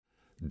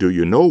Do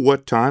you know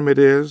what time it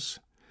is?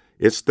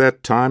 It's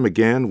that time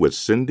again with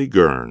Cindy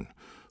Gurn,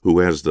 who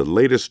has the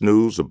latest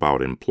news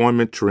about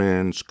employment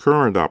trends,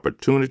 current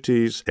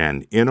opportunities,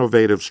 and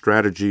innovative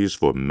strategies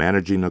for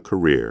managing a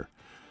career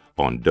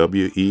on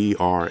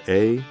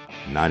WERA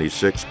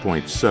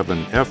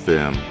 96.7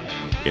 FM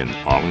in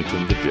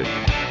Arlington,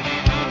 Virginia.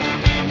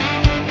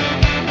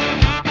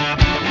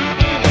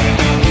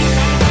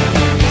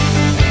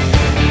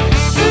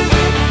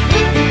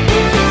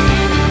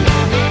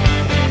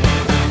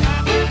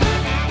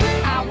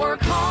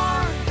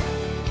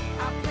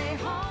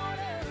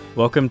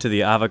 Welcome to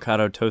the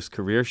Avocado Toast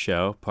Career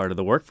Show, part of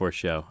the Workforce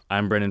Show.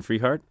 I'm Brendan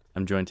Freehart.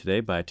 I'm joined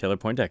today by Taylor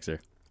Poindexter.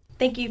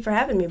 Thank you for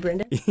having me,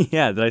 Brendan.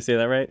 Yeah, did I say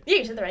that right? Yeah,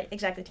 you said that right.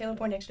 Exactly. Taylor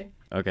Poindexter.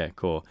 Okay,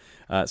 cool.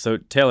 So,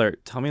 Taylor,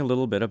 tell me a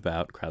little bit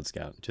about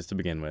Crowdskout, just to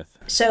begin with.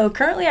 So,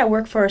 currently I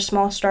work for a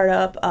small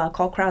startup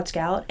called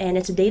Crowdskout, and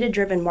it's a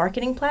data-driven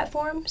marketing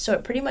platform. So,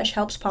 it pretty much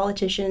helps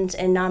politicians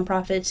and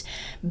nonprofits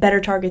better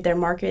target their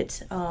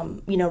markets.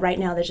 Right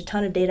now there's a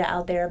ton of data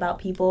out there about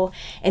people,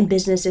 and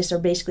businesses are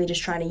basically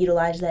just trying to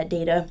utilize that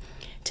data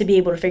to be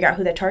able to figure out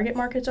who their target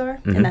markets are,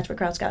 and that's what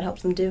Crowdskout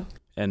helps them do.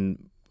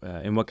 And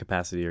in what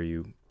capacity are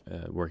you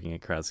working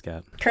at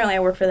Crowdskout? Currently, I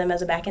work for them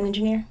as a back-end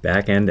engineer.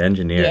 Back-end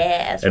engineer.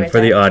 Yeah, that's and right. For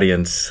the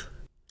audience,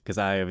 because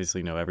I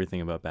obviously know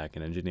everything about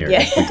back-end engineering.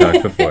 Yeah. We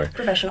talked before.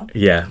 Professional.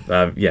 Yeah.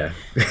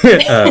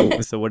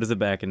 So what does a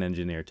back-end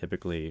engineer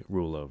typically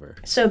rule over?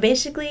 So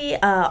basically,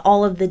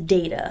 all of the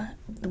data.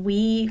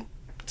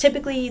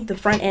 Typically, the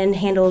front end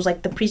handles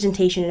like the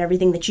presentation and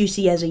everything that you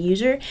see as a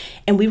user,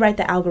 and we write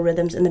the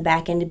algorithms in the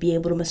back end to be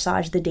able to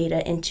massage the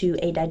data into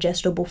a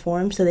digestible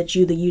form so that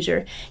you, the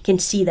user, can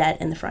see that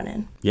in the front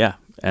end. Yeah,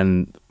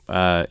 and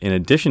in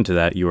addition to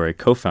that, you are a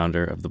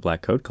co-founder of the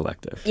Black Code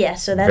Collective. Yeah,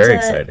 so Very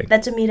exciting.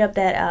 That's a meetup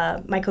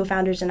that my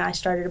co-founders and I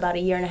started about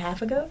 1.5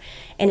 years ago,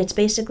 and it's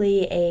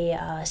basically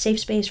a safe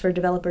space for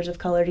developers of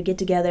color to get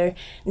together,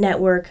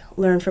 network,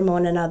 learn from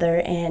one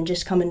another, and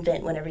just come and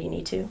vent whenever you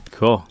need to.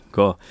 Cool.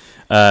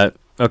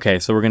 Okay,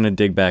 so we're going to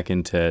dig back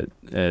into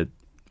a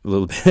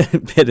little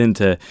bit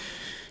into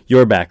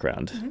your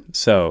background. Mm-hmm.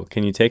 So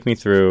can you take me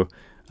through,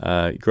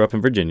 you grew up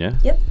in Virginia,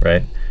 Yep.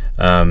 Right?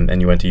 And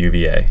you went to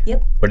UVA.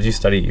 Yep. What did you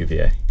study at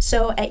UVA?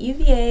 So at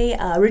UVA,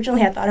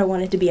 originally I thought I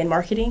wanted to be in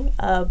marketing,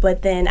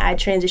 but then I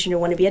transitioned to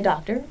want to be a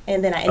doctor,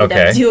 and then I ended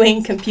up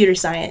doing computer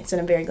science, and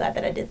I'm very glad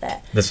that I did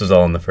that. This was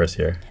all in the first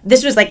year?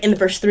 This was like in the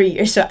first 3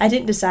 years, so I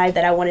didn't decide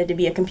that I wanted to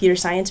be a computer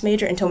science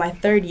major until my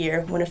third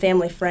year when a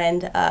family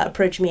friend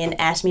approached me and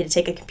asked me to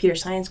take a computer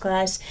science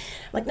class.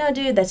 I'm like, no,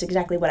 dude, that's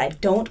exactly what I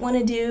don't want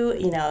to do.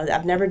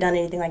 I've never done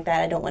anything like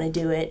that. I don't want to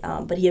do it.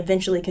 But he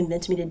eventually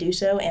convinced me to do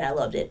so, and I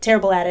loved it.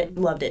 Terrible at it,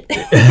 loved it.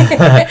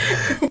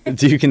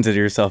 Do you consider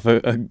yourself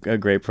a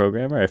great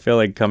programmer? I feel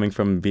like coming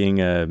from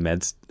being a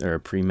med or a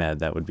pre-med,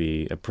 that would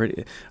be a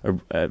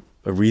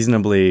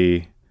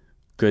reasonably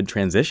good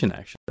transition,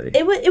 actually.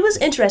 It was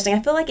interesting.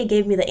 I feel like it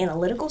gave me the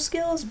analytical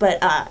skills, but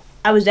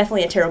I was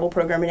definitely a terrible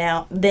programmer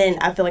now. Then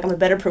I feel like I'm a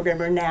better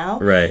programmer now.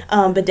 Right.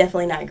 But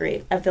definitely not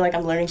great. I feel like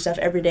I'm learning stuff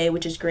every day,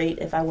 which is great.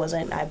 If I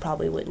wasn't, I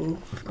probably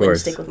wouldn't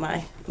stick with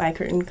my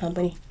current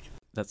company.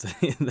 That's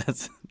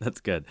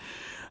good.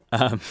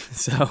 I'm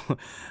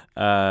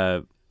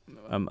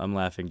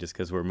laughing just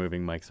because we're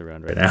moving mics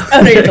around right now.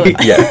 Oh, no, you're totally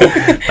fine.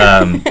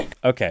 Yeah.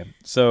 Okay,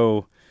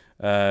 so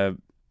I'm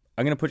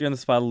going to put you on the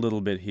spot a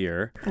little bit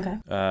here. Okay.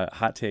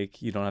 Hot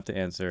take, you don't have to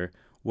answer.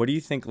 What do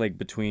you think, like,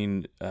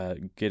 between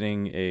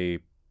getting a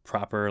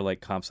proper,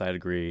 like, comp sci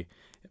degree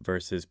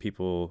versus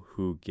people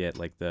who get,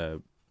 like,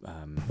 the...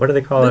 what do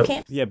they call boot it?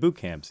 Camps? Yeah, boot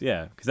camps,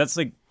 yeah. Because that's,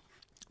 like,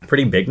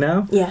 pretty big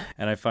now. Yeah.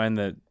 And I find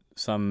that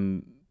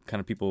some kind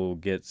of people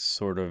get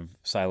sort of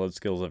siloed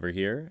skills over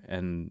here,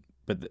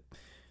 but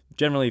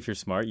generally, if you're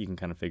smart, you can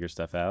kind of figure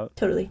stuff out.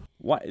 Totally.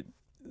 Why?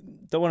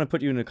 Don't want to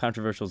put you in a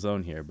controversial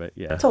zone here, but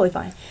yeah. Totally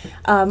fine.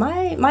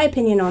 My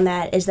opinion on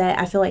that is that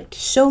I feel like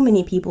so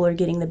many people are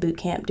getting the boot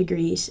camp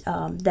degrees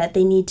that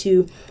they need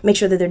to make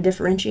sure that they're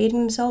differentiating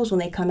themselves when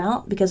they come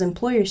out, because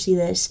employers see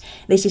this.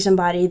 They see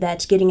somebody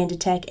that's getting into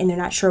tech and they're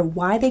not sure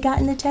why they got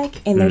into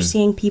tech, and they're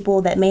seeing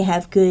people that may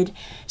have good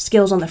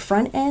skills on the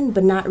front end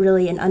but not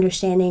really an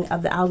understanding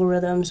of the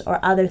algorithms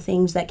or other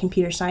things that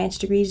computer science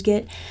degrees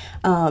get.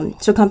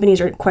 So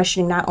companies are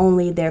questioning not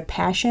only their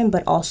passion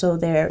but also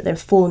their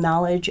full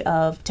knowledge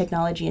of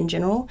technology in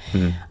general.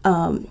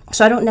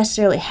 So I don't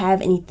necessarily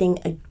have anything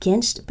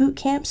against boot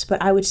camps,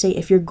 but I would say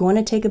if you're going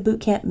to take a boot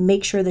camp,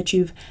 make sure that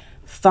you've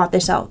thought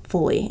this out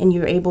fully and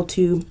you're able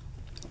to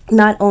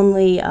not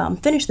only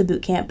finish the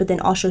boot camp, but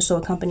then also show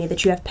a company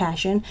that you have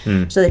passion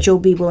so that you'll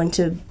be willing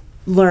to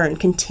learn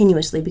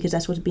continuously, because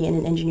that's what being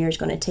an engineer is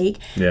going to take.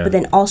 Yeah. But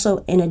then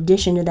also, in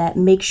addition to that,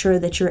 make sure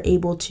that you're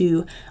able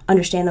to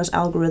understand those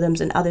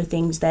algorithms and other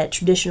things that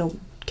traditional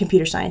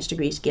computer science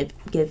degrees give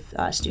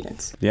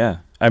students. Yeah.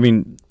 I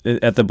mean,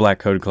 at the Black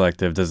Code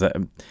Collective, does that...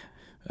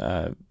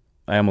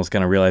 I almost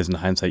kind of realized in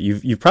hindsight,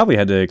 you've probably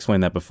had to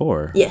explain that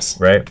before. Yes.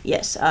 Right?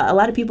 Yes. A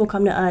lot of people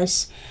come to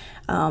us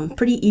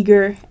pretty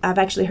eager. I've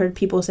actually heard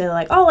people say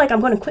like, oh, like I'm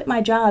going to quit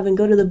my job and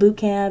go to the boot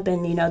camp,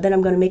 and then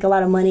I'm going to make a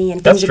lot of money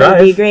and things are going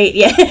to be great.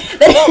 Yeah,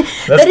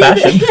 that's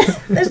passion.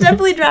 There's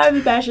definitely drive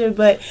and passion,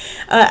 but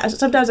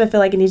sometimes I feel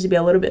like it needs to be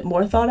a little bit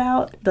more thought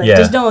out. Like,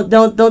 just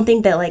don't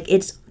think that like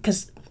it's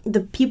because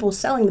the people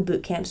selling the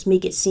boot camps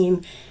make it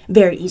seem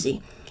very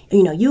easy.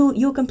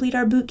 You'll complete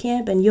our boot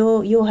camp and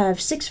you'll have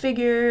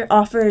 6-figure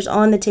offers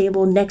on the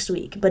table next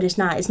week, but it's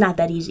not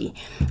that easy.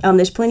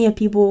 There's plenty of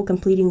people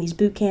completing these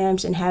boot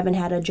camps and haven't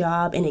had a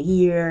job in a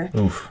year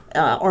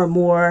or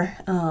more,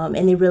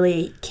 and they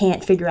really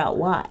can't figure out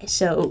why.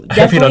 So I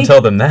hope you don't tell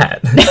them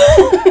that.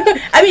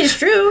 I mean, it's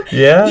true.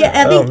 Yeah.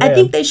 Yeah, I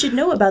think they should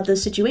know about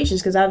those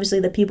situations because obviously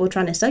the people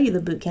trying to sell you the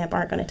boot camp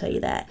aren't going to tell you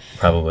that.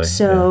 Probably.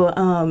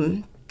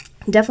 So.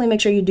 Definitely make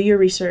sure you do your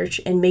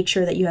research and make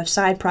sure that you have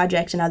side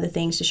projects and other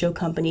things to show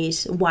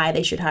companies why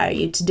they should hire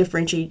you to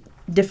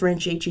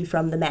differentiate you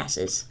from the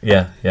masses.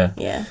 Yeah.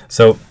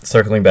 So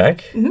circling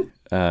back,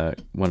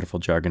 wonderful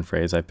jargon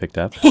phrase I picked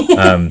up.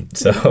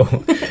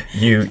 So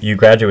you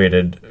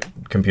graduated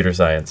computer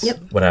science.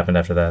 Yep. What happened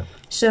after that?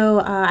 So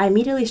I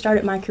immediately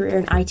started my career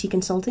in IT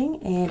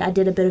consulting, and I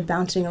did a bit of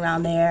bouncing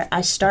around there. I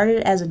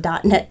started as a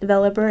 .NET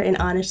developer, and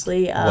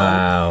honestly,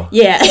 wow.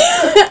 Yeah,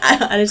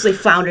 I honestly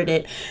floundered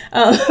it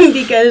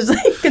because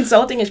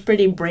consulting is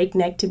pretty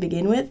breakneck to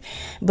begin with,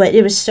 but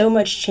it was so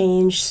much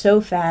change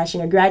so fast.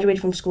 Graduated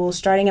from school,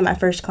 starting at my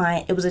first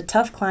client. It was a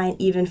tough client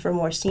even for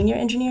more senior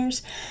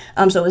engineers,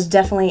 so it was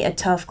definitely a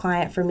tough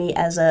client for me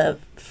as a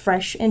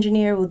fresh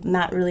engineer with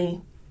not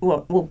really.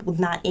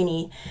 Without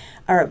any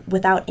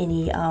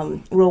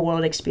real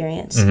world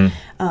experience.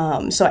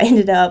 So I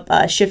ended up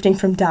shifting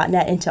from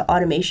 .NET into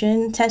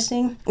automation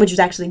testing, which was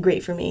actually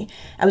great for me.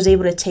 I was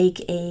able to take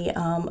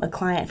a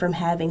client from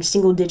having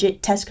single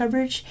digit test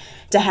coverage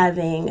to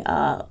having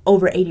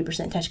over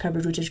 80% test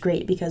coverage, which is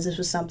great because this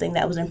was something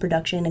that was in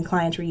production and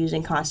clients were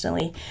using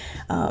constantly.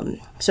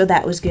 So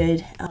that was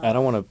good. I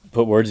don't want to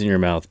put words in your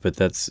mouth, but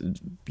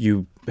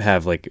you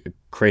have like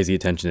crazy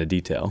attention to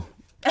detail.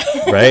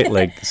 Right?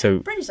 Like so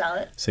pretty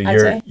solid. So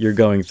you're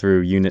going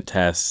through unit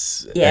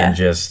tests and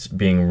just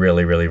being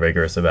really, really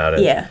rigorous about it.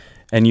 Yeah.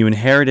 And you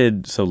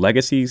inherited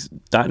legacy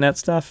 .NET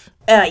stuff?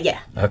 Yeah.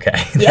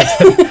 Okay. Yeah.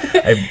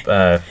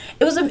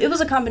 It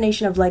was a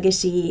combination of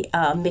legacy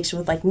mixed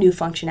with like new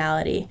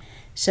functionality.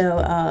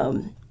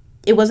 So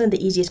it wasn't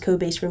the easiest code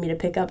base for me to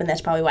pick up, and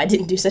that's probably why I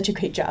didn't do such a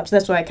great job. So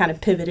that's why I kind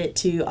of pivoted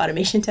to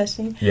automation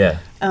testing. Yeah.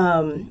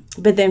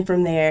 But then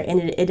from there,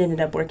 it ended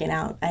up working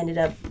out. I ended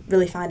up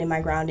really finding my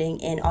grounding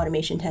in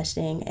automation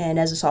testing, and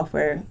as a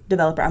software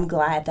developer, I'm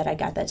glad that I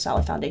got that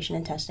solid foundation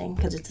in testing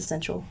because it's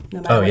essential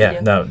no matter what you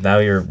do. No, now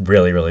you're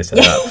really, really set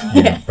up.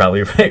 You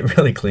probably write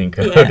really clean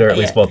code, or at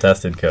least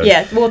well-tested code.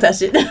 Yeah,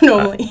 well-tested,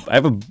 normally. I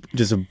have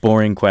just a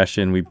boring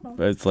question.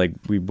 It's like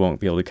we won't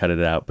be able to cut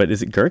it out, but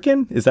is it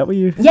Gherkin? Is that what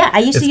you... Yeah, I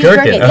used to use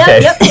Gherkin.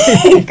 Okay.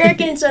 Yep.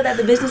 Gherkin, so that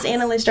the business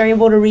analysts are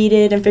able to read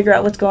it and figure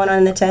out what's going on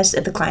in the test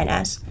if the client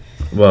asks.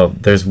 Well,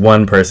 there's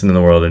one person in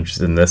the world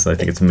interested in this, and I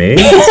think it's me.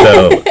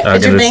 So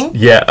it's your thing?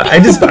 Yeah, I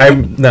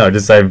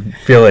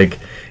feel like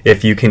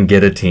if you can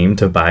get a team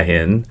to buy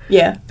in,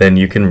 then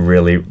you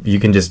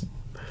can just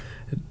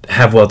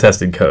have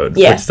well-tested code,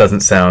 which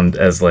doesn't sound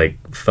as like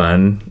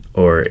fun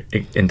or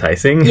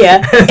enticing.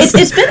 Yeah,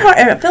 it's been hard.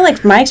 I feel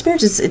like my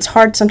experience it's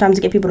hard sometimes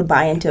to get people to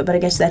buy into it, but I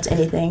guess that's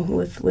anything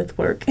with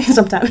work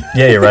sometimes.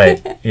 Yeah, you're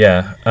right.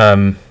 Yeah.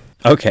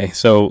 Okay,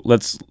 so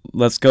let's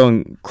go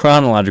in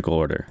chronological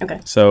order.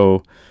 Okay.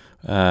 So,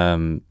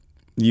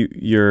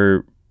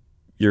 you're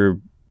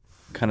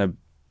kind of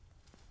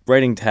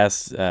writing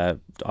tests,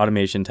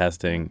 automation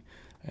testing,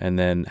 and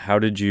then how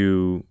did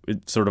you,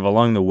 sort of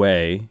along the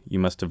way, you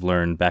must have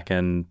learned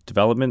back-end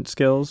development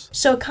skills?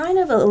 So kind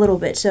of a little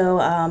bit. So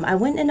I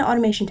went into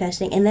automation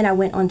testing, and then I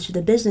went onto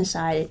the business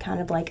side, kind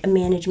of like a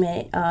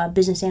management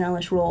business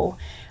analyst role.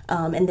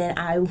 And then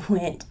I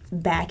went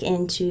back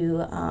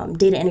into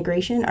data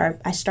integration, or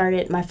I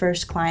started my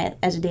first client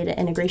as a data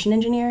integration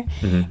engineer.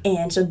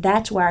 And so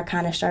that's where I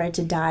kind of started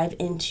to dive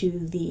into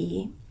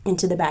the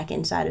back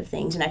end side of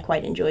things, and I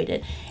quite enjoyed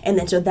it. And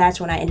then so that's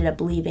when I ended up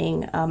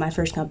leaving my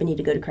first company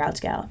to go to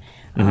Crowdskout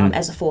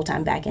as a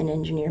full-time back end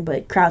engineer.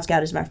 But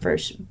Crowdskout is my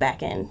first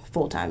back end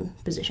full-time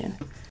position.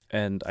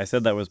 And I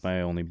said that was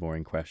my only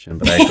boring question,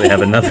 but I actually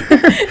have another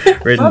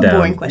written down.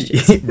 Boring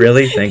questions.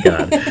 Really? Thank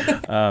God.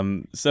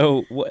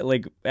 So,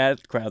 like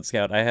at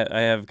Crowdskout,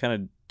 I have kind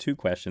of two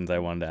questions I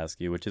wanted to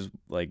ask you, which is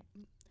like,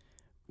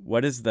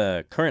 what is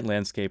the current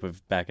landscape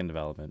of back-end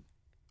development?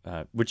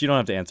 Which you don't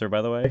have to answer,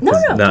 by the way. No,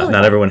 totally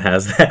not everyone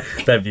has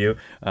that view.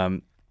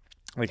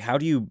 Like, how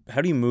do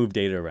you move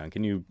data around?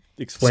 Can you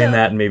explain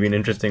that in maybe an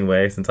interesting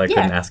way, since I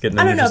couldn't ask it in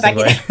an interesting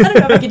way? I don't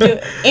know if I can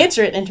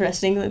answer it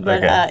interestingly,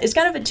 but it's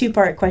kind of a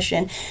two-part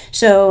question.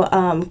 So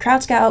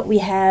Crowdskout, we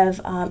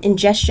have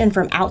ingestion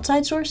from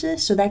outside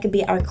sources. So that could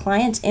be our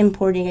clients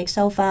importing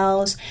Excel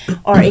files,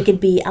 or it could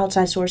be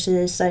outside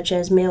sources such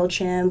as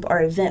MailChimp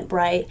or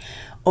Eventbrite,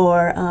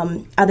 or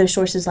other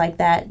sources like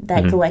that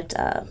collect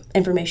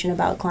information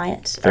about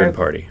clients. Third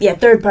party. Yeah,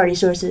 third party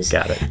sources.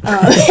 Got it.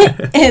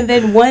 And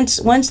then once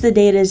the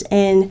data's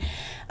in,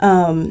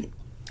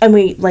 and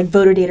we like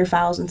voter data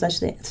files and such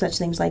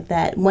things like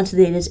that. Once the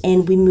data's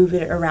in, we move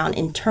it around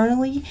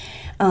internally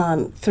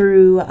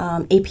through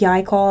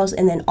API calls,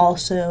 and then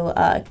also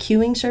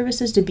queuing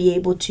services to be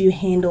able to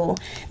handle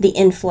the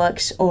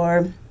influx,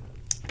 or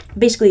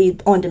basically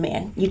on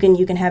demand. You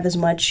can have as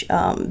much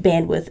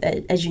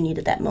bandwidth as you need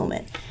at that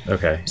moment.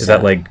 Okay. Is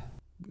that like,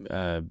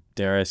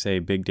 dare I say,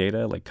 big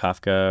data, like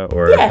Kafka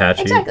or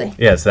Apache? Exactly.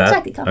 Yeah, it's that?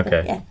 Exactly, Kafka,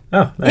 okay. yeah.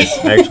 Oh, nice.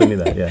 I actually knew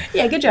that, yeah.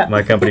 Yeah, good job.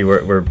 My company,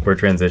 we're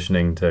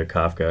transitioning to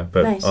Kafka,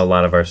 but Nice. a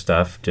lot of our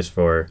stuff, just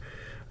for,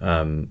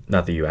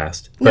 not that you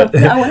asked, No,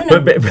 but, I want to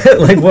know. but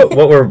like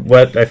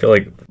what I feel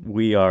like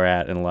we are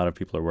at, and a lot of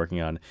people are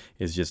working on,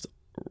 is just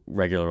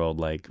regular old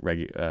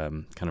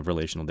kind of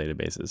relational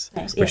databases,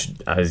 Nice, which,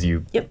 as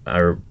you Yep.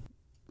 are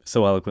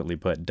so eloquently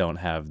put, don't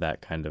have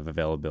that kind of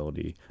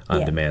availability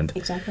on demand.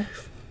 Exactly.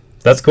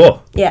 That's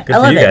cool. Yeah, Good I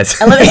for love you it.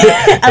 guys. I love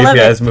it. I love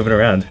APIs it. moving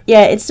around.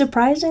 Yeah, it's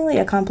surprisingly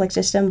a complex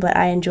system, but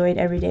I enjoy it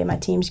every day. My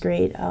team's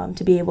great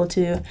to be able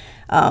to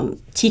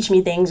teach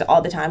me things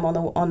all the time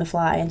on the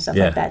fly and stuff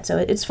like that. So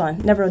it's fun.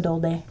 Never a dull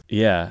day.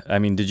 Yeah. I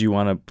mean, did you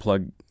want to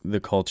plug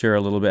the culture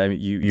a little bit? I mean,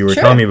 you were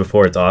Sure. telling me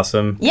before it's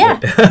awesome. Yeah.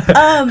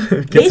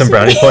 Get some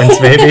brownie points,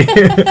 maybe.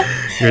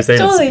 You were saying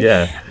Totally.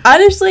 yeah.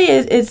 Honestly,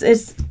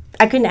 it's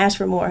I couldn't ask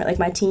for more. Like,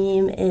 my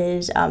team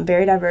is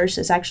very diverse.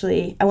 It's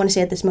actually, I want to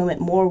say at this moment,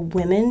 more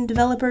women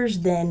developers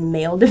than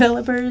male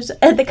developers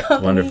at the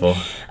company. Wonderful.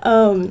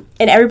 And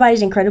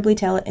everybody's incredibly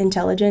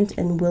intelligent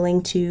and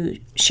willing to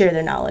share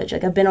their knowledge.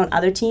 Like, I've been on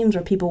other teams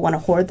where people want to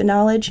hoard the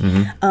knowledge,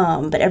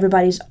 but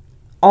everybody's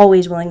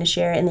always willing to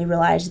share it, and they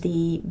realize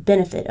the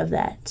benefit of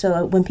that.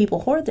 So when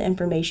people hoard the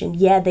information,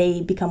 they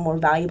become more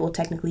valuable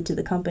technically to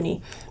the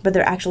company, but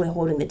they're actually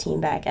holding the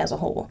team back as a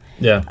whole.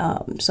 Yeah.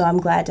 So I'm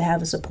glad to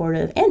have a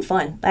supportive and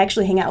fun. I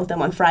actually hang out with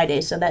them on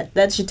Fridays, so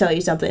that should tell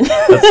you something.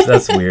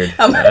 That's weird.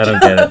 I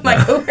don't get it.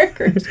 My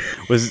coworkers.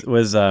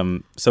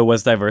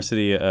 Was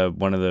diversity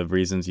one of the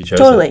reasons you chose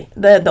Totally.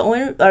 it? The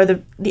only, or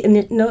the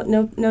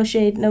no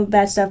shade, no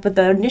bad stuff, but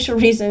the initial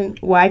reason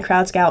why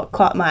Crowdskout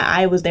caught my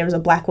eye was there was a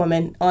black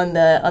woman on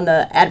the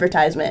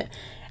advertisement,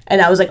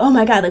 and I was like, oh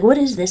my god, like, what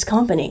is this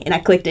company? And I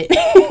clicked it.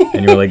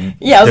 And you were like,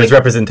 there's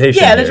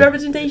representation. Yeah, there's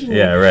representation.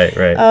 Yeah,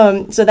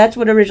 right. So that's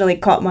what originally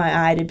caught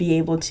my eye to be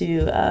able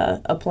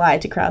to apply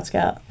to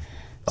Crowdskout.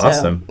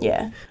 Awesome. So,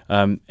 yeah.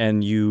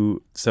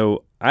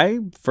 So I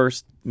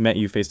first met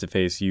you face to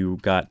face. You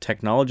got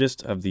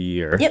Technologist of the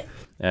Year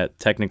at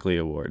Technically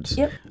Awards.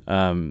 Yep.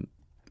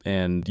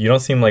 And you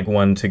don't seem like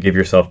one to give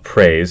yourself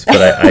praise,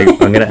 but I'm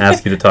going to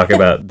ask you to talk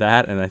about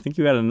that. And I think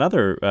you had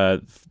another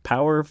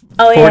Power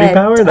 40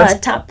 Power?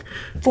 Top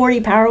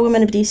 40 Power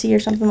Women of DC or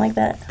something like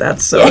that.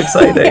 That's so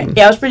exciting.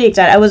 Yeah, I was pretty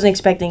excited. I wasn't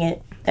expecting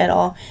it at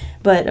all,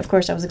 but of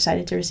course I was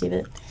excited to receive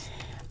it.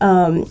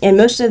 And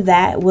most of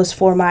that was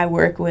for my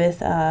work with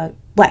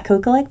Black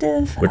Code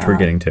Collective. Which we're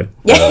getting to.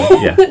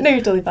 Yeah. No, you're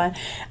totally fine.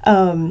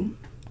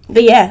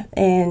 But yeah,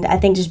 and I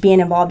think just being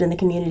involved in the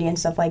community and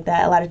stuff like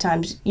that, a lot of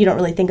times you don't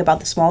really think about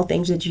the small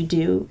things that you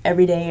do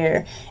every day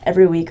or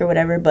every week or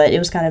whatever, but it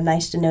was kind of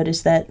nice to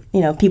notice that,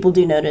 people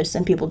do notice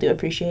and people do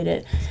appreciate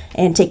it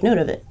and take note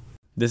of it.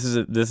 This is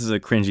a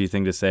cringy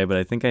thing to say, but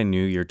I think I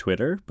knew your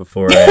Twitter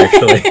before I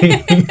actually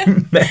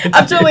met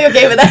I'm totally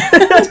okay with that.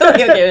 I'm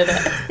totally okay with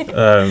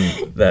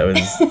that. That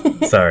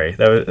was sorry.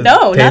 That was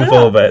no, painful, not at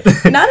all. but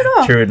not at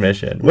all. True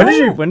admission.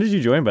 When did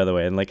you join, by the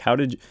way? And like, how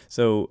do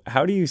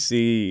you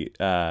see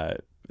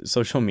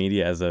social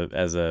media as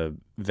a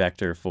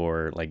vector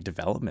for like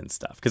development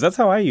stuff? Because that's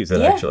how I use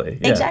it, actually.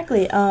 Yeah.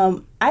 Exactly.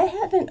 I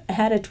haven't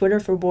had a Twitter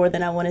for more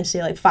than, I want to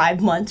say, like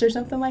 5 months or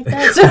something like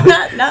that. So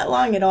not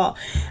long at all.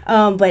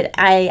 But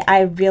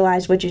I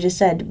realized what you just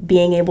said,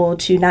 being able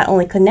to not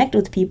only connect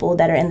with people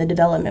that are in the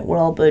development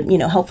world, but,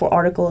 helpful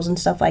articles and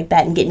stuff like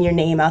that, and getting your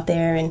name out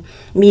there and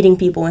meeting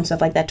people and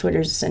stuff like that.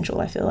 Twitter is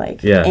essential, I feel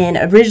like. Yeah.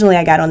 And originally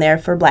I got on there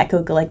for Black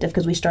Code Collective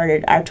because we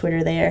started our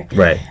Twitter there.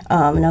 Right.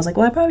 And I was like,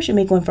 well, I probably should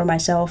make one for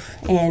myself.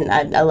 And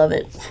I love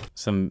it.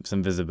 Some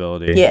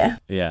visibility. Yeah.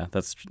 Yeah,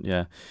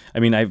 I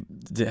mean,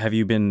 have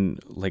you been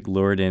like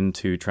lured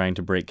into trying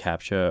to break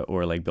CAPTCHA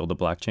or like build a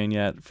blockchain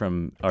yet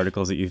from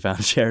articles that you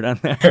found shared on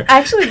there? I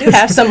actually do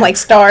have some like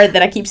starred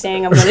that I keep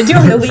saying I'm going to do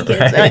on the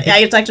weekends. Right.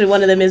 It's actually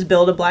one of them is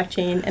build a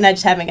blockchain, and I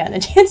just haven't gotten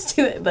a chance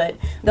to it, but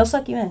they'll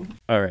suck you in.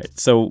 All right.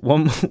 So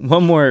one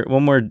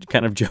more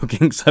kind of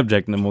joking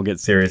subject, and then we'll get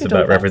serious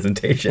about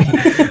representation.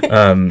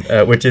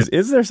 Which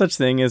is there such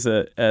thing as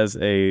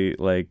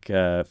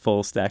a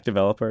full stack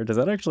developer? Does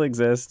that actually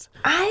exist?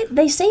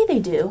 They say they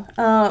do,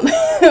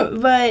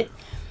 but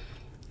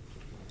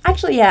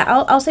actually, yeah,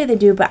 I'll say they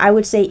do. But I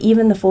would say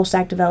even the full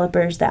stack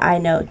developers that I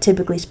know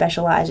typically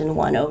specialize in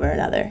one over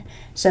another.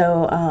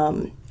 So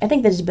I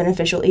think that is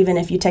beneficial, even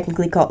if you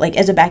technically call it, like,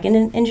 as a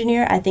back-end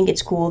engineer. I think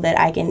it's cool that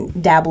I can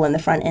dabble in the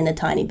front end a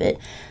tiny bit,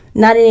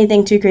 not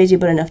anything too crazy,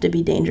 but enough to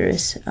be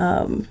dangerous.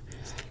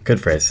 Good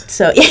phrase.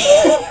 So,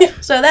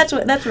 so that's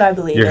what I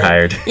believe. You're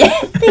hired. Yeah,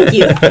 thank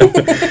you.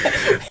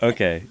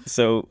 Okay,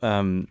 so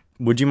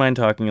would you mind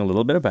talking a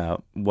little bit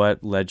about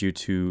what led you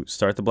to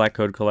start the Black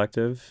Code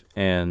Collective?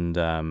 And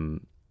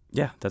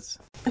that's...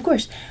 Of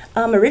course.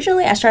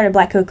 Originally, I started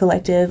Black Code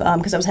Collective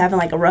because I was having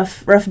like a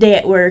rough day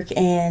at work,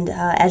 and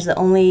as the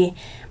only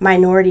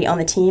minority on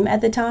the team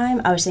at the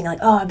time, I was thinking like,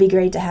 oh, it'd be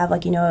great to have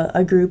like,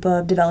 a group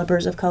of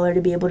developers of color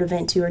to be able to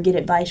vent to or get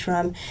advice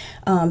from,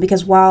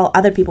 because while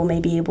other people may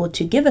be able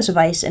to give us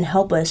advice and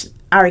help us,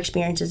 our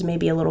experiences may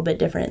be a little bit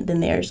different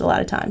than theirs a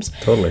lot of times.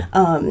 Totally.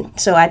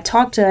 So I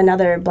talked to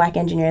another Black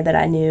engineer that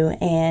I knew,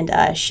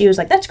 and she was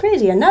like, that's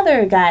crazy.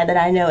 Another guy that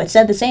I know, it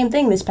said the same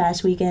thing this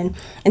past weekend.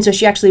 And so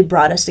she actually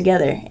brought us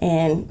together,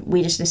 and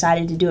we just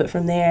decided to do it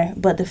from there.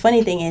 But the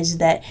funny thing is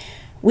that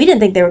we didn't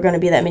think there were going to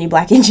be that many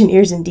Black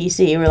engineers in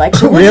DC. We're like,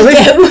 so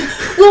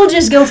we'll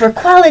just go for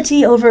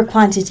quality over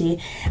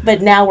quantity.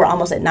 But now we're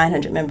almost at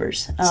 900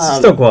 members.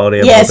 Still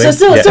quality.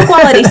 Still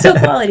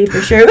quality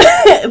for sure.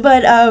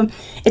 But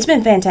it's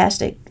been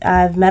fantastic.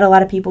 I've met a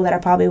lot of people that I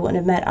probably wouldn't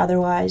have met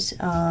otherwise,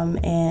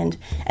 and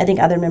I think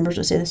other members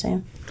would say the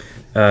same.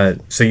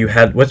 So you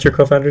had, what's your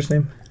co-founder's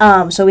name?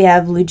 So we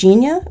have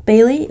Lugenia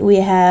Bailey, we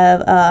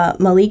have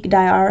Malik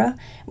Diarra,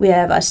 we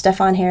have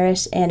Stefan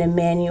Harris, and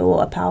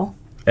Emmanuel Apau.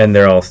 And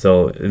they're all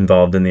still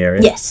involved in the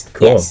area? Yes.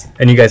 Cool. Yes.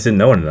 And you guys didn't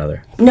know one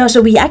another? No,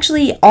 so we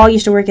actually all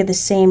used to work at the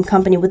same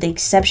company with the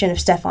exception of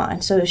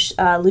Stefan. So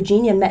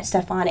Lugenia met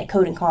Stefan at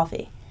Code and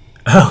Coffee.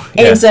 Oh,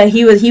 yeah. And so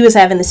he was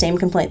having the same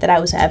complaint that I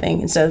was having,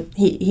 and so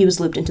he was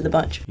looped into the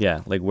bunch.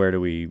 Yeah, like where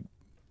do we...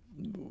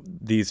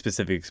 These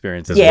specific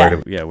experiences, yeah.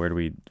 Where do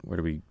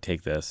we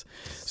take this?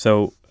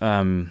 So,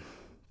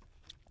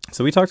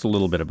 so we talked a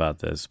little bit about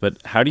this, but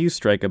how do you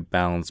strike a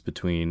balance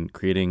between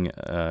creating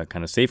a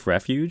kind of safe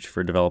refuge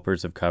for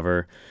developers of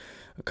color,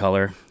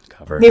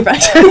 You're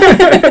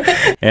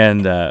right.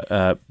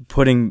 and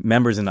putting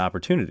members into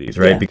opportunities,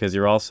 right? Yeah. Because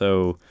you're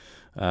also,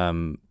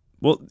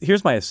 well,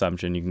 here's my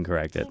assumption. You can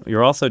correct it.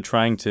 You're also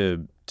trying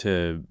to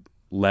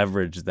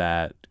leverage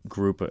that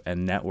group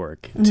and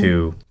network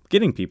to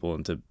getting people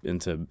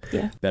into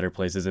better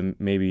places, and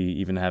maybe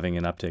even having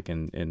an uptick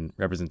in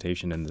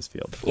representation in this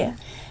field. Yeah.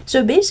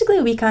 So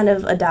basically we kind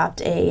of adopt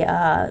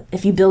a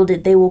if you build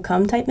it, they will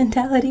come type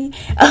mentality.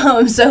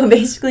 So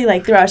basically,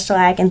 like through our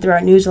Slack and through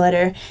our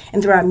newsletter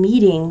and through our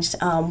meetings,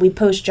 we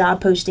post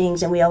job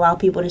postings and we allow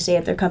people to say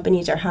if their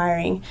companies are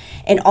hiring,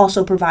 and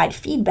also provide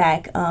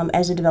feedback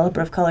as a developer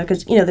of color,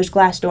 because there's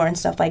Glassdoor and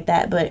stuff like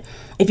that. But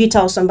if you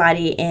tell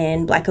somebody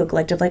in Black Code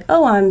Collective like,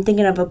 oh, I'm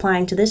thinking of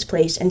applying to this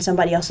place, and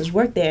somebody else has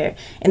worked there,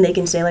 and they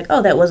can say like,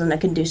 oh, that wasn't a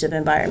conducive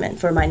environment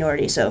for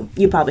minorities, so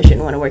you probably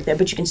shouldn't want to work there,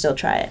 but you can still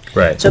try it.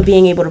 Right. So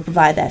being able to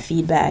provide that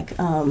feedback.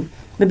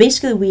 But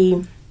basically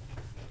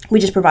we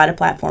just provide a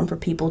platform for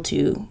people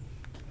to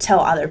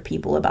tell other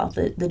people about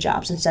the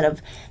jobs instead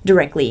of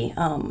directly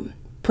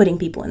putting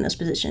people in those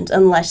positions.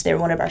 Unless they're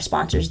one of our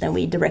sponsors, then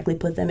we directly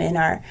put them in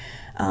our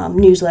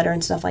newsletter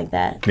and stuff like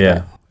that.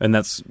 Yeah. And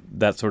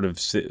that sort of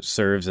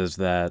serves as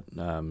that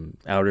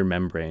outer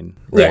membrane,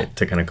 right,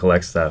 to kind of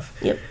collect stuff.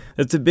 Yep.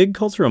 It's a big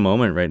cultural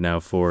moment right now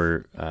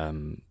for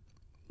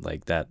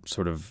like that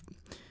sort of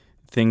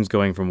things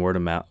going from word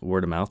of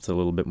mouth to a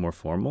little bit more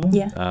formal.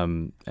 Yeah.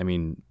 I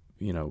mean,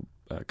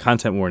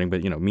 content warning,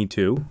 but Me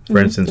Too, for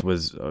instance,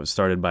 was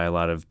started by a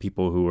lot of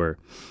people who were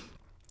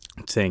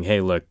saying,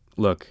 "Hey,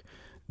 look,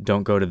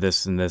 don't go to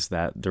this and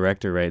that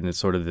director," right? And it's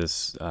sort of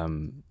this.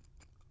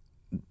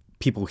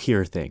 People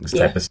hear things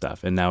type of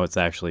stuff, and now it's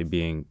actually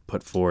being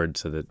put forward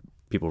so that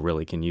people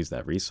really can use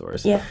that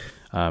resource. Yeah.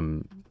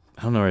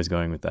 I don't know where I was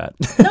going with that.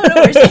 No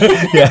worries.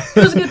 Yeah. That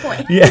was a good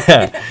point.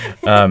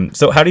 Yeah.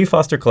 So how do you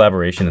foster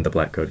collaboration at the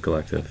Black Code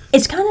Collective?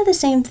 It's kind of the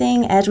same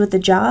thing as with the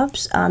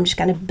jobs. Just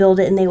kind of build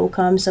it and they will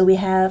come. So we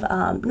have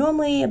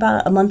normally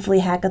about a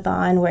monthly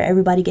hackathon where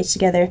everybody gets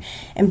together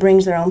and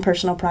brings their own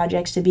personal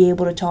projects to be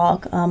able to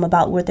talk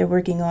about what they're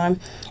working on.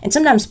 And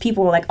sometimes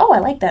people are like, oh, I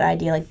like that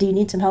idea. Like, do you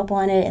need some help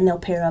on it? And they'll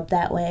pair up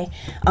that way.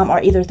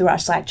 Or either through our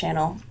Slack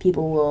channel,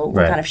 people will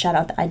kind of shout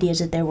out the ideas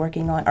that they're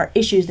working on or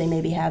issues they may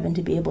be having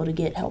to be able to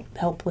get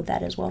help with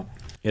that as well.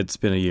 It's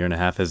been a year and a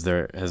half. Has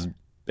there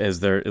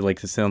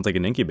like, it sounds like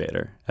an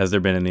incubator? Has there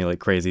been any like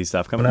crazy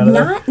stuff coming out of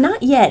that?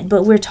 Not yet,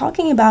 but we're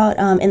talking about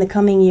in the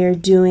coming year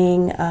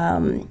doing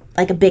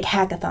like a big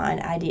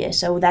hackathon idea.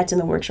 So that's in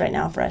the works right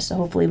now for us. So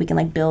hopefully we can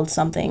like build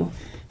something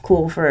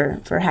cool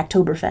for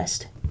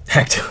Hacktoberfest.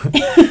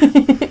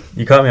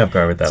 You caught me off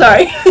guard with that.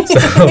 Sorry.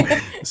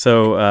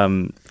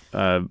 So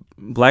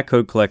Black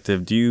Code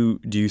Collective, do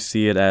you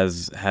see it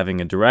as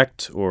having a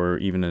direct or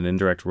even an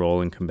indirect role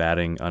in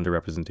combating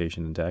underrepresentation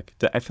in tech?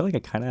 I feel like I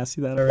kind of asked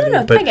you that already.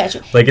 No, I got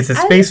you. Like, it's a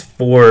space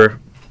for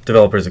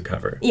developers of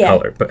color.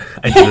 But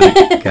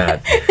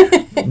God.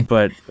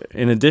 But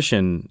in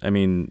addition, I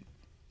mean,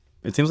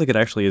 it seems like it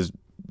actually is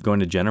going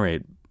to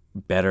generate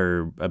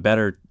a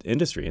better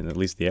industry in at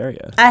least the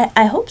area.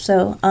 I hope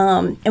so.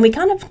 And we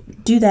kind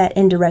of do that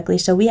indirectly.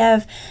 So we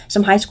have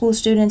some high school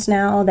students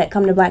now that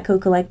come to Black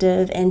Code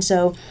Collective, and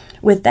so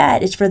with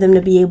that, it's for them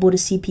to be able to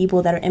see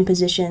people that are in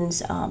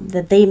positions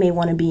that they may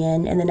want to be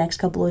in the next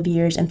couple of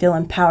years and feel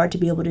empowered to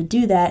be able to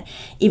do that,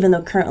 even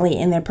though currently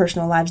in their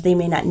personal lives they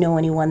may not know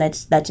anyone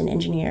that's an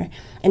engineer,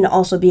 and to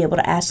also be able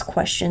to ask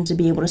questions, to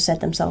be able to set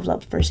themselves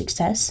up for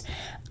success.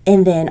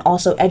 And then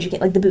also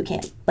educate, like the boot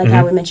camp, like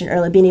how we mentioned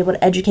earlier, being able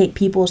to educate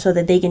people so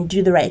that they can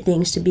do the right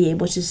things to be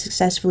able to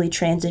successfully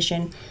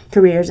transition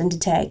careers into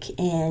tech.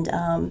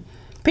 And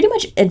pretty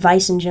much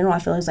advice in general, I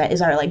feel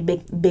is our like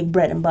big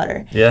bread and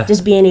butter. Yeah.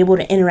 Just being able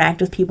to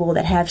interact with people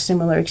that have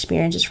similar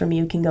experiences from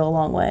you can go a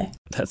long way.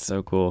 That's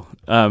so cool.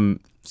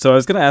 So I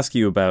was going to ask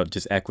you about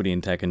just equity in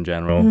tech in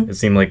general. It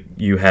seemed like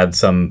you had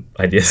some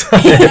ideas on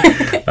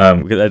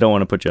it, because I don't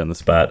want to put you on the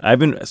spot. I've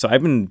been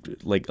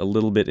like a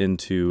little bit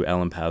into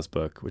Ellen Pau's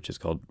book, which is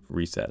called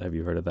Reset. Have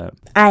you heard of that?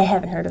 I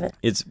haven't heard of it.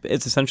 It's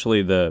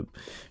essentially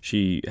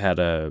she had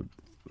a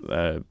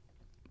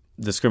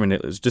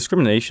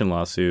discrimination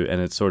lawsuit,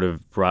 and it sort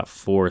of brought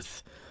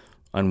forth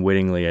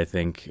unwittingly, I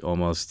think,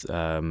 almost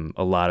a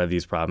lot of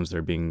these problems that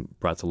are being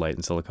brought to light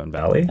in Silicon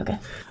Valley. Okay.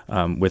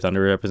 With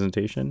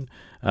underrepresentation.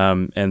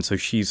 And so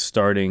she's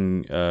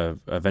starting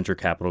a venture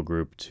capital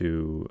group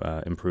to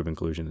improve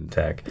inclusion in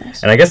tech.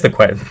 Nice. And I guess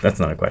that's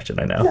not a question,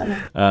 I know.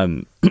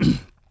 No.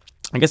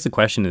 I guess the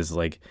question is,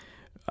 like,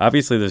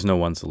 obviously there's no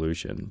one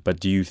solution, but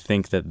do you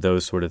think that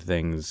those sort of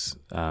things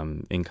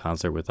in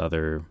concert with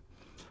other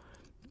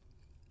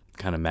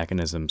kind of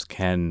mechanisms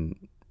can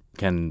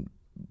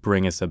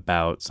bring us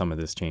about some of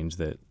this change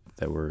that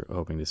we're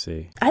hoping to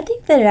see? I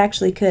think that it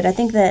actually could. I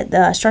think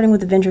that starting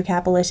with the venture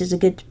capitalist is a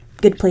good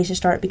place to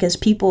start, because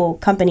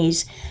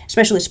companies,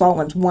 especially small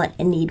ones, want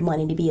and need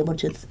money to be able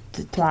to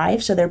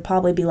thrive. So they'll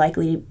probably be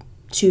likely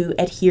to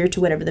adhere to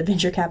whatever the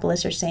venture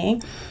capitalists are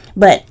saying.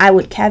 But I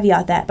would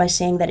caveat that by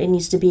saying that it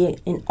needs to be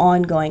an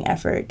ongoing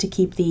effort to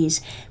keep these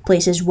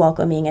places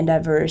welcoming and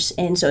diverse.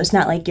 And so it's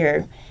not like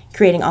you're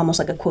creating almost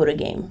like a quota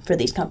game for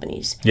these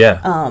companies.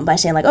 Yeah. By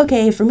saying like,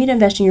 okay, for me to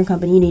invest in your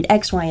company, you need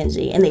X, Y, and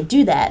Z. And they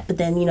do that. But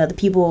then,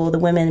 the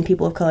women and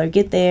people of color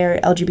get there,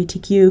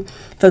 LGBTQ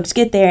folks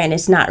get there, and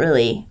it's not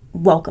really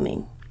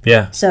welcoming.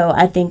 Yeah. So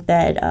I think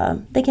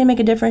that they can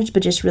make a difference,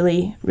 but just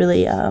really,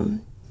 really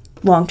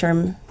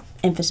long-term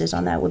emphasis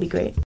on that would be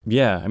great.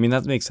 Yeah, I mean,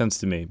 that makes sense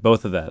to me.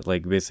 Both of that.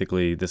 Like,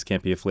 basically, this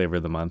can't be a flavor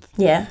of the month.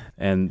 Yeah.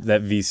 And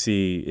that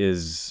VC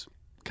is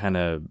kind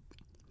of,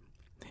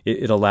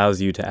 it allows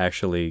you to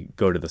actually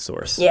go to the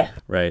source. Yeah.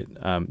 Right?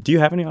 Do you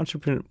have any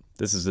entrepreneurs?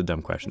 This is a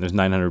dumb question. There's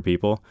 900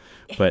 people,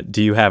 but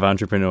do you have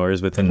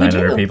entrepreneurs within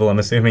 900 people, I'm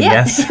assuming?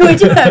 Yeah. Yes. We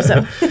do have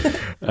some.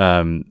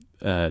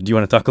 Do you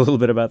want to talk a little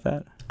bit about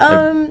that?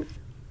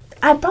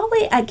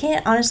 I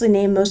can't honestly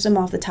name most of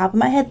them off the top of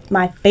my head.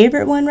 My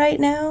favorite one right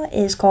now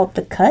is called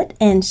The Cut.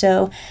 And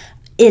so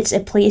it's a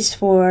place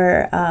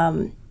for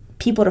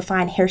people to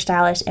find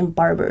hairstylists and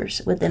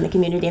barbers within the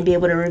community and be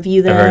able to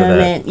review them. I've heard of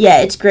that. And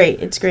yeah, it's great.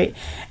 It's great.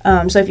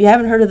 So if you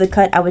haven't heard of The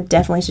Cut, I would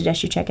definitely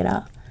suggest you check it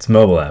out. It's a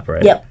mobile app,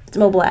 right? Yep. It's a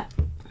mobile app.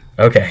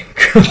 Okay.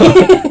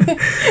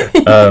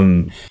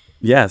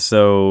 Yeah,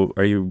 so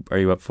are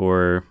you up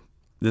for,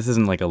 this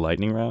isn't like a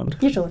lightning round,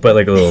 Usually. but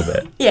like a little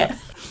bit. Yeah.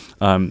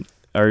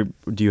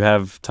 Do you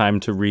have time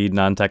to read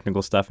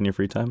non-technical stuff in your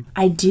free time?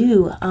 I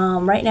do.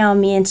 Right now,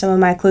 me and some of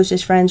my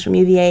closest friends from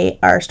UVA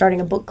are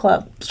starting a book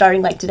club,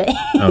 starting like today.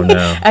 Oh,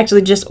 no.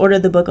 Actually, just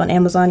ordered the book on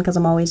Amazon because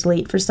I'm always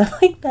late for stuff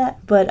like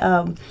that. But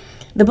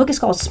the book is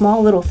called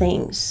Small Little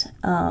Things.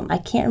 I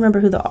can't remember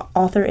who the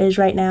author is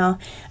right now,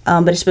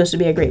 but it's supposed to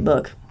be a great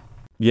book.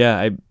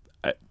 Yeah,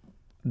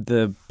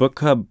 the book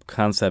club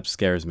concept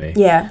scares me.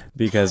 Yeah.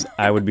 Because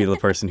I would be the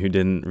person who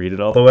didn't read it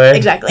all the way.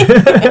 Exactly.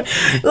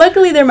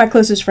 Luckily, they're my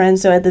closest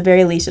friends, so at the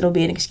very least, it'll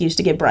be an excuse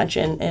to get brunch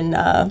and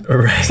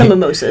Right. some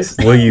mimosas.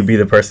 Will you be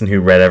the person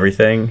who read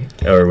everything?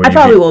 Or would I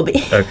probably will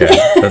be. Okay,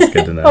 that's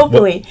good to know.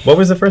 Hopefully. What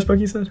was the first book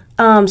you said?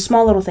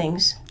 Small Little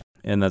Things.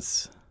 And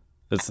that's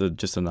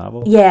just a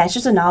novel? Yeah, it's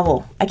just a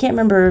novel. I can't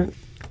remember.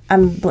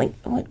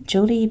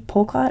 Jodi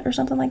Polcott or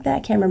something like that? I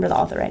can't remember the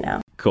author right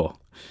now. Cool.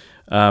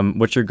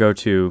 What's your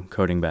go-to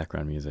coding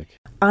background music?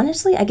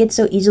 Honestly, I get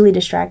so easily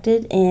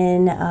distracted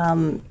in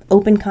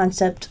open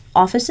concept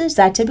offices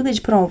that I typically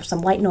just put on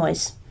some white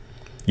noise.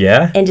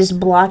 Yeah? And just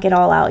block it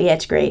all out. Yeah,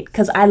 it's great.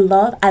 Because I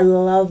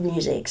love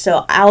music.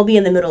 So I'll be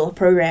in the middle of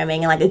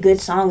programming and like a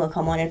good song will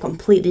come on and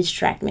completely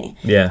distract me.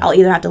 Yeah. I'll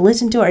either have to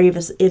listen to it or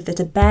if it's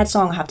a bad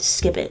song, I'll have to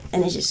skip it.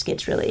 And it just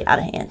gets really out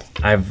of hand.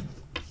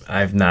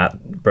 I've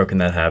not broken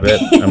that habit.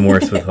 I'm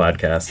worse with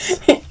podcasts.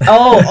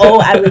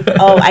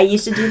 I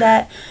used to do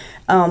that.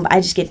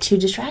 I just get too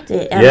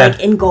distracted and I'm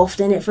like engulfed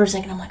in it for a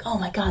second. I'm like, oh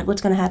my God,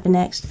 what's going to happen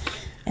next?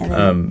 And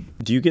then,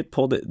 do you get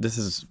pulled? This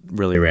is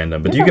really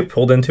random, but do you get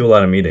pulled into a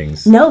lot of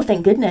meetings? No,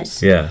 thank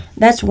goodness. Yeah.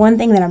 That's one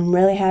thing that I'm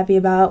really happy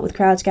about with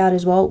Crowdskout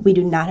as well. We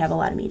do not have a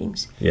lot of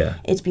meetings. Yeah.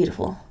 It's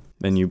beautiful.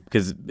 And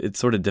because it's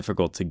sort of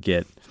difficult to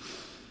get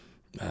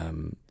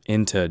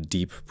into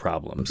deep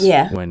problems.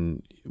 Yeah.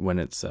 When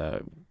it's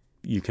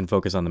you can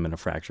focus on them in a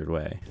fractured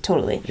way.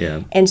 Totally.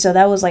 Yeah. And so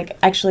that was like,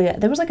 actually,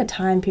 there was like a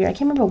time period. I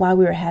can't remember why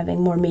we were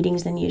having more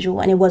meetings than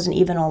usual. And it wasn't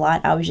even a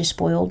lot. I was just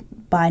spoiled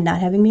by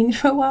not having meetings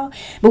for a while.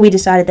 But we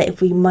decided that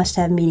if we must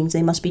have meetings,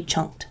 they must be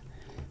chunked.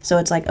 So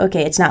it's like,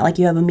 okay, it's not like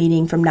you have a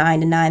meeting from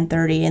 9 to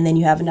 9:30 and then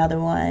you have another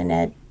one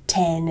at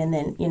 10 and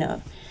then,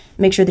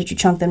 make sure that you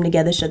chunk them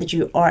together so that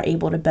you are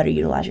able to better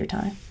utilize your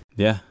time.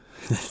 Yeah.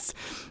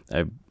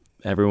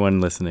 Everyone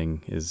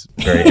listening is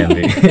very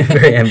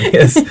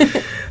envious.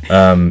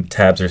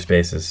 Tabs or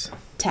spaces?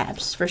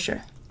 Tabs, for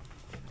sure.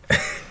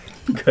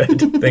 Good.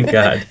 Thank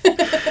God.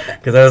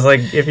 Because I was like,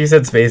 if you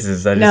said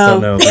spaces, I just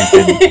don't know if we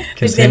could continue.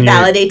 Just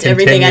invalidates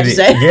everything I just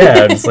said.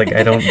 Yeah, it's like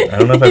I don't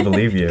know if I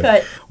believe you.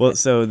 Cut. Well,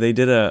 so they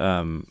did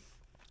a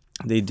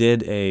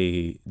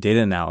data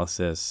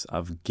analysis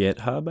of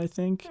GitHub, I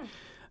think.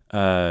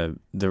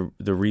 The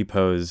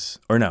repos,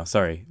 or no,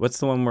 sorry, what's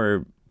the one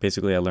where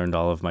basically I learned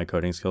all of my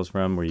coding skills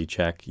from, where you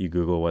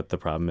Google what the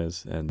problem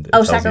is, and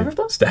Stack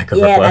Overflow? Stack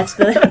Overflow.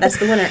 Yeah, that's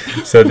the winner.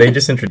 So they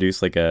just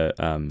introduced like a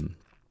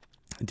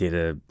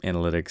data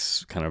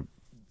analytics kind of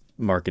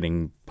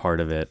marketing part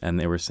of it, and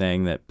they were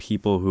saying that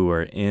people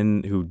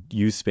who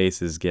use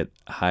spaces get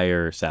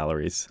higher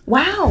salaries.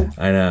 Wow.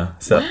 I know.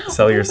 So wow.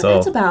 Sell your soul.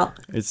 What's about?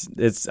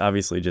 It's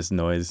obviously just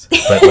noise,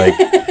 but like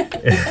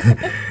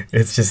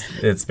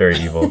it's very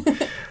evil.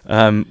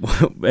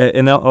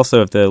 And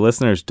also, if the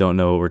listeners don't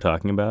know what we're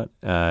talking about,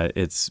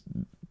 it's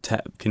do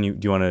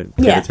you want to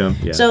give it to them?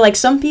 Yeah. So like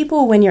some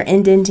people, when you're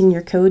indenting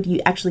your code,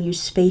 you actually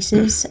use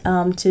spaces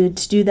to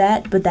do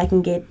that, but that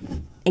can get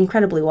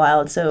incredibly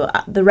wild. So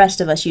the rest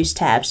of us use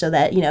tabs so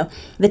that,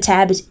 the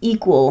tab is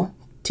equal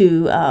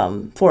to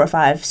 4 or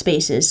 5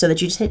 spaces, so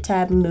that you just hit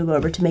tab and move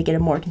over to make it a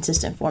more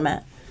consistent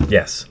format.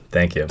 Yes.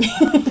 Thank you.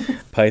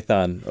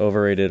 Python,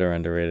 overrated or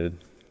underrated?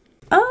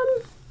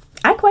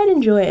 I quite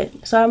enjoy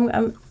it.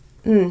 So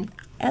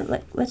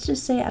let's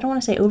just say, I don't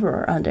want to say over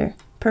or under.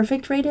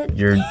 Perfect rated?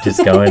 You're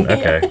just going,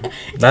 okay.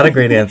 Not a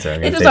great answer.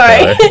 It's all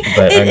right.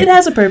 But it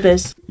has a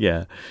purpose.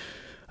 Yeah.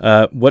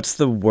 What's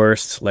the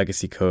worst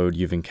legacy code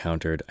you've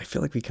encountered? I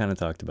feel like we kind of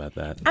talked about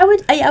that. I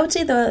would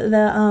say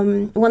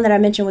the one that I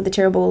mentioned with the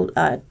terrible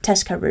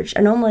test coverage.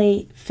 I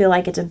normally feel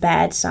like it's a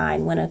bad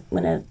sign when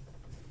a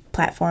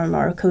platform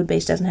or a code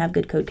base doesn't have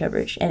good code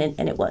coverage, and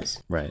it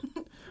was. Right.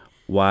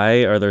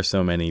 Why are there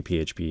so many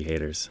PHP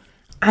haters?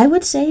 I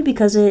would say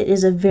because it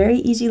is a very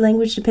easy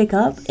language to pick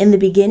up. In the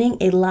beginning,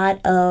 a lot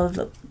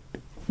of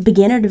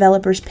beginner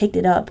developers picked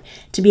it up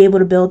to be able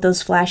to build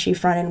those flashy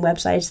front-end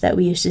websites that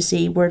we used to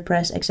see,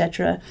 WordPress,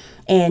 etc.,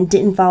 and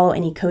didn't follow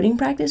any coding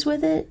practice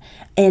with it.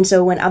 And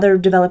so when other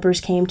developers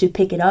came to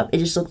pick it up, it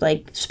just looked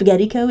like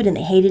spaghetti code, and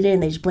they hated it,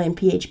 and they just blamed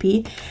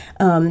PHP.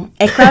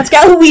 At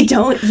Crowdskout, we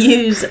don't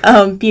use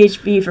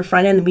PHP for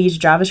front-end. We use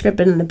JavaScript,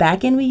 but in the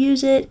back-end, we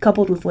use it,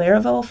 coupled with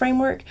Laravel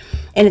framework,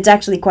 and it's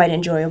actually quite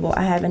enjoyable.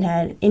 I haven't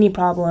had any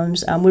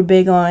problems. We're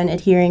big on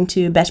adhering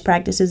to best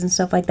practices and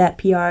stuff like that,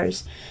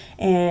 PRs.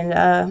 And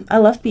I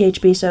love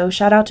PHP, so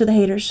shout out to the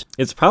haters.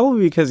 It's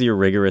probably because you're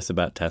rigorous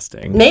about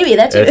testing. Maybe,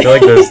 that's it. I feel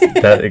like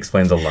that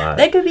explains a lot.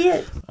 That could be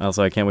it.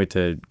 Also, I can't wait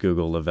to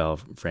Google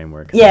Laravel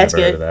framework. Yeah, it's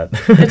good.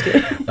 It's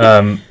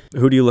good.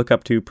 Who do you look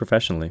up to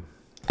professionally?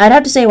 I'd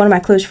have to say one of my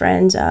close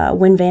friends,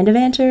 Win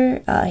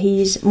Vandevanter.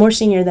 He's more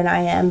senior than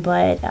I am,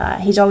 but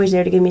he's always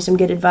there to give me some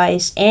good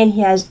advice, and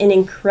he has an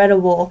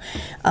incredible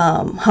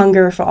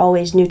hunger for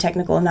always new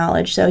technical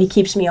knowledge. So he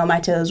keeps me on my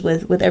toes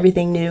with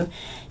everything new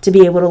to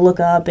be able to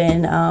look up.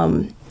 And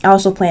I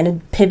also plan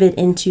to pivot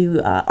into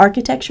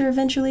architecture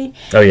eventually.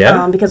 Oh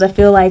yeah, because I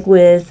feel like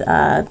with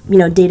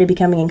data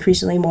becoming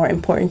increasingly more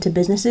important to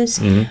businesses.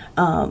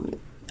 Mm-hmm.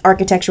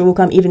 Architecture will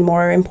become even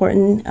more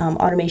important,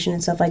 automation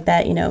and stuff like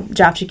that,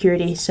 job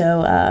security.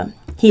 So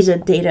he's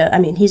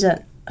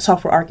a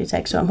software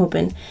architect, so I'm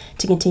hoping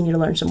to continue to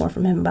learn some more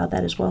from him about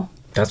that as well.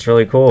 That's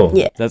really cool.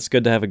 Yeah. That's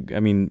good to have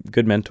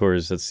good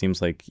mentors. That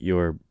seems like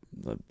you're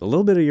a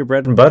little bit of your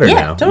bread and butter now.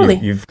 Yeah, totally.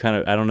 You've kind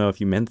of, I don't know if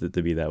you meant it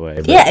to be that way.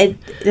 But. Yeah,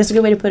 that's a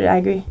good way to put it. I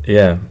agree.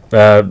 Yeah.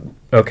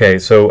 Okay,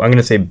 so I'm going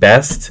to say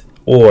best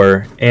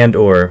or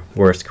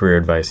worst career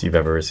advice you've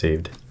ever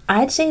received.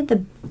 I'd say the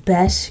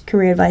best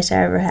career advice I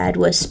ever had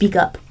was speak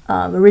up.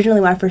 Originally,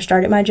 when I first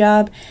started my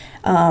job,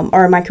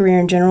 or my career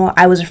in general,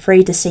 I was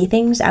afraid to say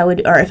things. Or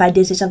if I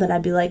did say something,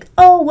 I'd be like,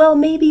 oh, well,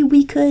 maybe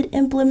we could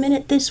implement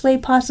it this way,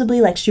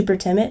 possibly, like super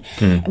timid.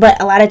 But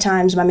a lot of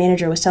times my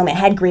manager was telling me I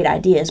had great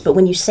ideas, but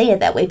when you say it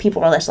that way,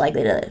 people are less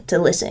likely to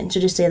listen. So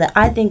just say that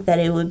I think that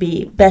it would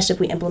be best if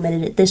we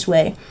implemented it this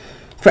way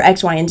for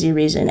X, Y, and Z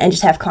reason, and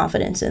just have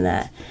confidence in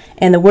that.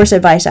 And the worst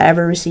advice I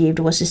ever received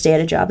was to stay at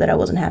a job that I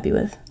wasn't happy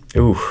with.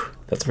 Ooh,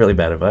 that's really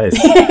bad advice.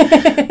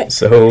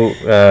 So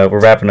we're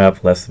wrapping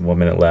up. Less than 1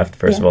 minute left.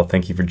 First of all,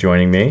 thank you for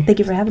joining me. Thank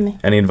you for having me.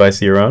 Any advice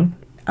of your own?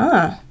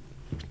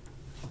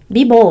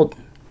 Be bold.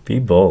 Be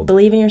bold.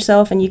 Believe in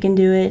yourself, and you can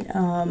do it.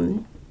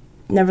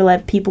 Never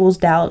let people's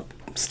doubt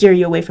steer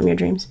you away from your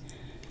dreams.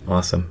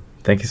 Awesome.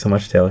 Thank you so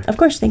much, Taylor. Of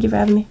course. Thank you for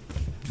having me.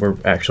 We're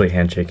actually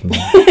handshaking.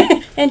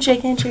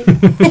 Handshake.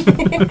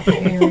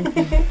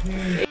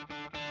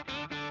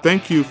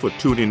 Thank you for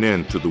tuning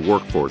in to the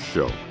Workforce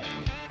Show.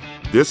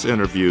 This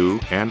interview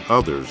and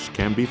others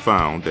can be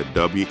found at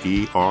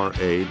wera.fm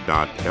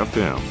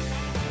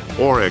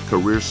or at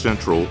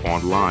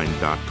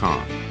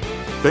careercentralonline.com.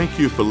 Thank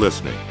you for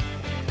listening.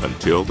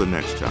 Until the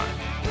next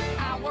time.